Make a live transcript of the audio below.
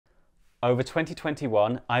Over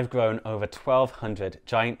 2021, I've grown over 1,200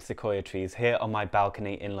 giant sequoia trees here on my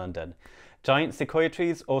balcony in London. Giant sequoia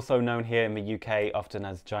trees, also known here in the UK often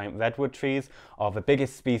as giant redwood trees, are the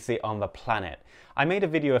biggest species on the planet. I made a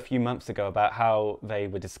video a few months ago about how they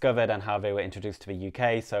were discovered and how they were introduced to the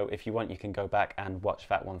UK, so if you want you can go back and watch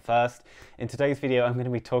that one first. In today's video I'm going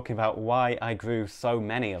to be talking about why I grew so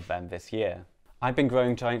many of them this year. I've been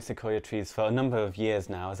growing giant sequoia trees for a number of years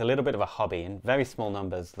now as a little bit of a hobby in very small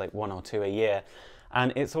numbers, like 1 or 2 a year,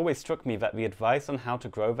 and it's always struck me that the advice on how to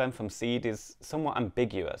grow them from seed is somewhat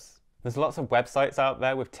ambiguous. There's lots of websites out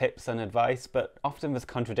there with tips and advice, but often there's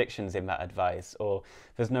contradictions in that advice, or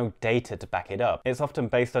there's no data to back it up. It's often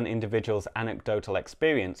based on individuals' anecdotal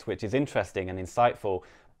experience, which is interesting and insightful,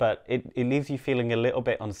 but it leaves you feeling a little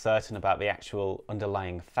bit uncertain about the actual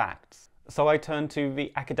underlying facts. So I turned to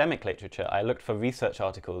the academic literature. I looked for research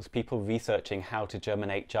articles, people researching how to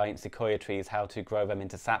germinate giant sequoia trees, how to grow them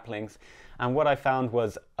into saplings. And what I found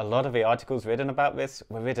was a lot of the articles written about this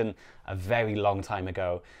were written a very long time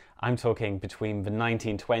ago. I'm talking between the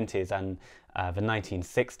 1920s and the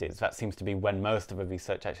 1960s. That seems to be when most of the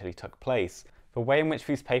research actually took place. The way in which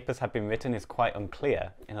these papers have been written is quite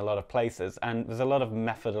unclear in a lot of places, and there's a lot of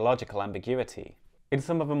methodological ambiguity. In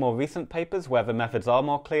some of the more recent papers where the methods are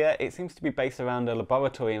more clear, it seems to be based around a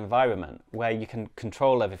laboratory environment where you can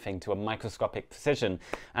control everything to a microscopic precision,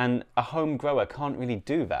 and a home grower can't really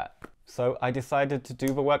do that. So I decided to do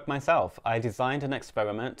the work myself. I designed an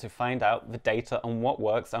experiment to find out the data on what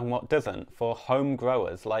works and what doesn't for home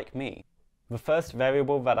growers like me. The first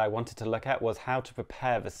variable that I wanted to look at was how to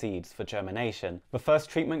prepare the seeds for germination. The first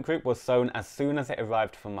treatment group was sown as soon as it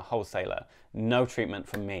arrived from a wholesaler. No treatment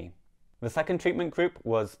from me. The second treatment group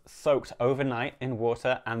was soaked overnight in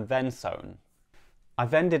water and then sown. I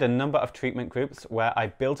then did a number of treatment groups where I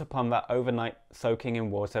built upon that overnight soaking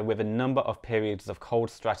in water with a number of periods of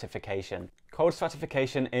cold stratification. Cold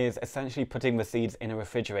stratification is essentially putting the seeds in a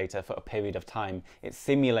refrigerator for a period of time. It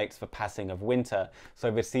simulates the passing of winter,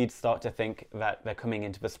 so the seeds start to think that they're coming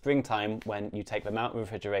into the springtime when you take them out of the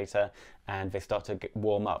refrigerator and they start to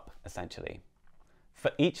warm up, essentially.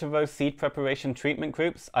 For each of those seed preparation treatment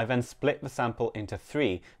groups, I then split the sample into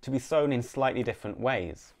 3 to be sown in slightly different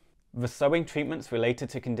ways. The sowing treatments related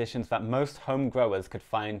to conditions that most home growers could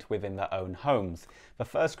find within their own homes. The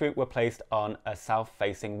first group were placed on a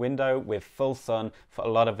south-facing window with full sun for a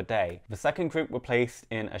lot of the day. The second group were placed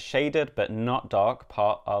in a shaded but not dark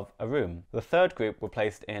part of a room. The third group were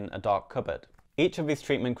placed in a dark cupboard. Each of these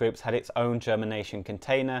treatment groups had its own germination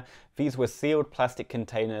container. These were sealed plastic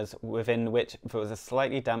containers within which there was a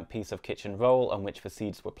slightly damp piece of kitchen roll on which the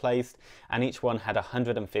seeds were placed, and each one had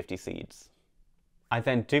 150 seeds. I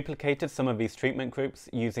then duplicated some of these treatment groups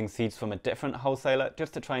using seeds from a different wholesaler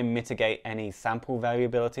just to try and mitigate any sample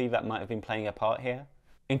variability that might have been playing a part here.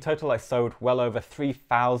 In total, I sowed well over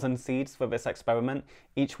 3,000 seeds for this experiment,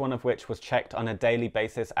 each one of which was checked on a daily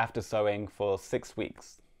basis after sowing for 6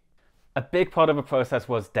 weeks. A big part of the process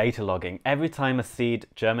was data logging. Every time a seed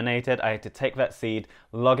germinated, I had to take that seed,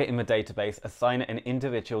 log it in the database, assign it an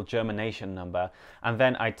individual germination number, and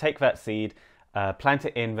then I'd take that seed, plant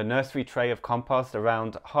it in the nursery tray of compost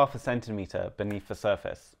around ½ centimeter beneath the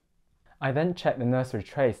surface. I then check the nursery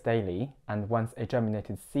trays daily, and once a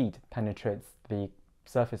germinated seed penetrates the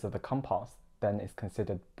surface of the compost, then it's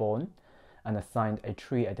considered born and assigned a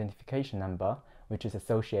tree identification number, which is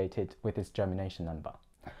associated with its germination number.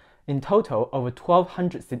 In total, over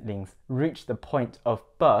 1,200 seedlings reached the point of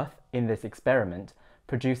birth in this experiment,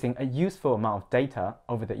 producing a useful amount of data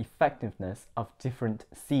over the effectiveness of different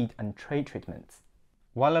seed and tray treatments.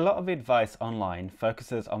 While a lot of the advice online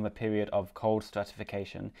focuses on the period of cold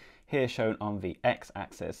stratification, here shown on the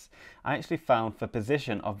x-axis, I actually found the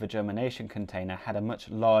position of the germination container had a much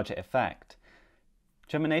larger effect.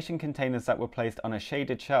 Germination containers that were placed on a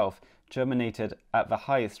shaded shelf germinated at the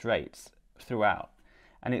highest rates throughout.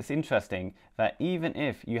 And it's interesting that even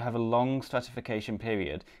if you have a long stratification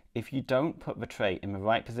period, if you don't put the tray in the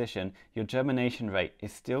right position, your germination rate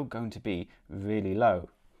is still going to be really low.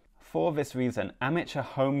 For this reason, amateur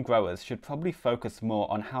home growers should probably focus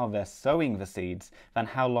more on how they're sowing the seeds than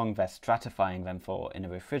how long they're stratifying them for in a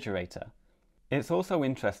refrigerator. It's also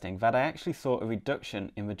interesting that I actually saw a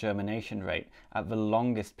reduction in the germination rate at the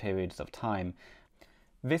longest periods of time.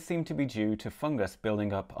 This seemed to be due to fungus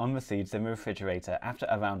building up on the seeds in the refrigerator after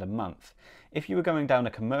around a month. If you were going down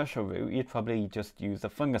a commercial route, you'd probably just use a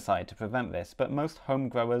fungicide to prevent this, but most home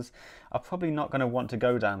growers are probably not going to want to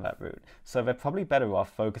go down that route, so they're probably better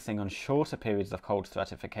off focusing on shorter periods of cold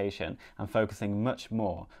stratification and focusing much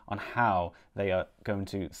more on how they are going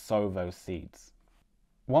to sow those seeds.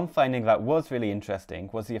 One finding that was really interesting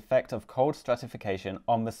was the effect of cold stratification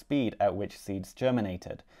on the speed at which seeds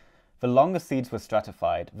germinated. The longer seeds were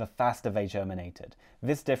stratified, the faster they germinated.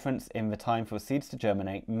 This difference in the time for seeds to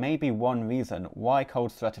germinate may be one reason why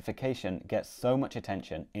cold stratification gets so much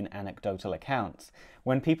attention in anecdotal accounts.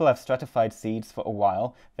 When people have stratified seeds for a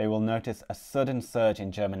while, they will notice a sudden surge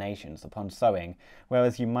in germinations upon sowing,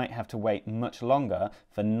 whereas you might have to wait much longer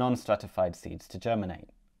for non-stratified seeds to germinate.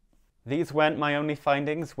 These weren't my only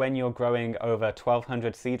findings. When you're growing over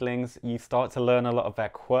 1,200 seedlings, you start to learn a lot of their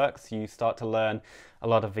quirks, you start to learn a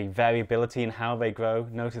lot of the variability in how they grow,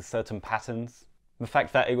 notice certain patterns. The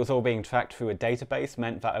fact that it was all being tracked through a database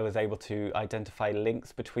meant that I was able to identify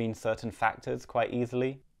links between certain factors quite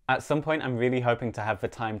easily. At some point, I'm really hoping to have the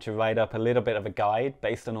time to write up a little bit of a guide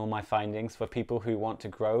based on all my findings for people who want to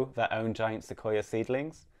grow their own giant sequoia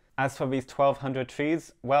seedlings. As for these 1,200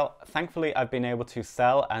 trees, well, thankfully I've been able to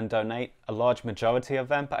sell and donate a large majority of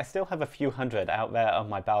them, but I still have a few hundred out there on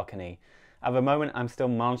my balcony. At the moment, I'm still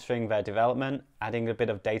monitoring their development, adding a bit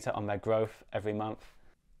of data on their growth every month.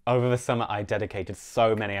 Over the summer, I dedicated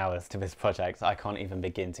so many hours to this project, I can't even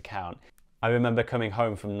begin to count. I remember coming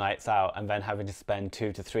home from nights out and then having to spend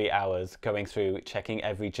 2 to 3 hours going through checking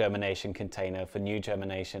every germination container for new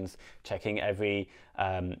germinations, checking every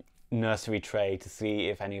nursery tray to see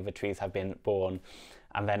if any of the trees have been born,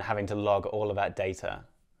 and then having to log all of that data.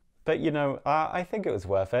 But you know, I think it was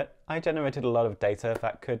worth it. I generated a lot of data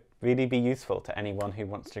that could really be useful to anyone who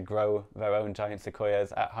wants to grow their own giant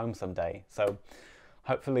sequoias at home someday. So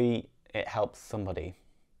hopefully it helps somebody.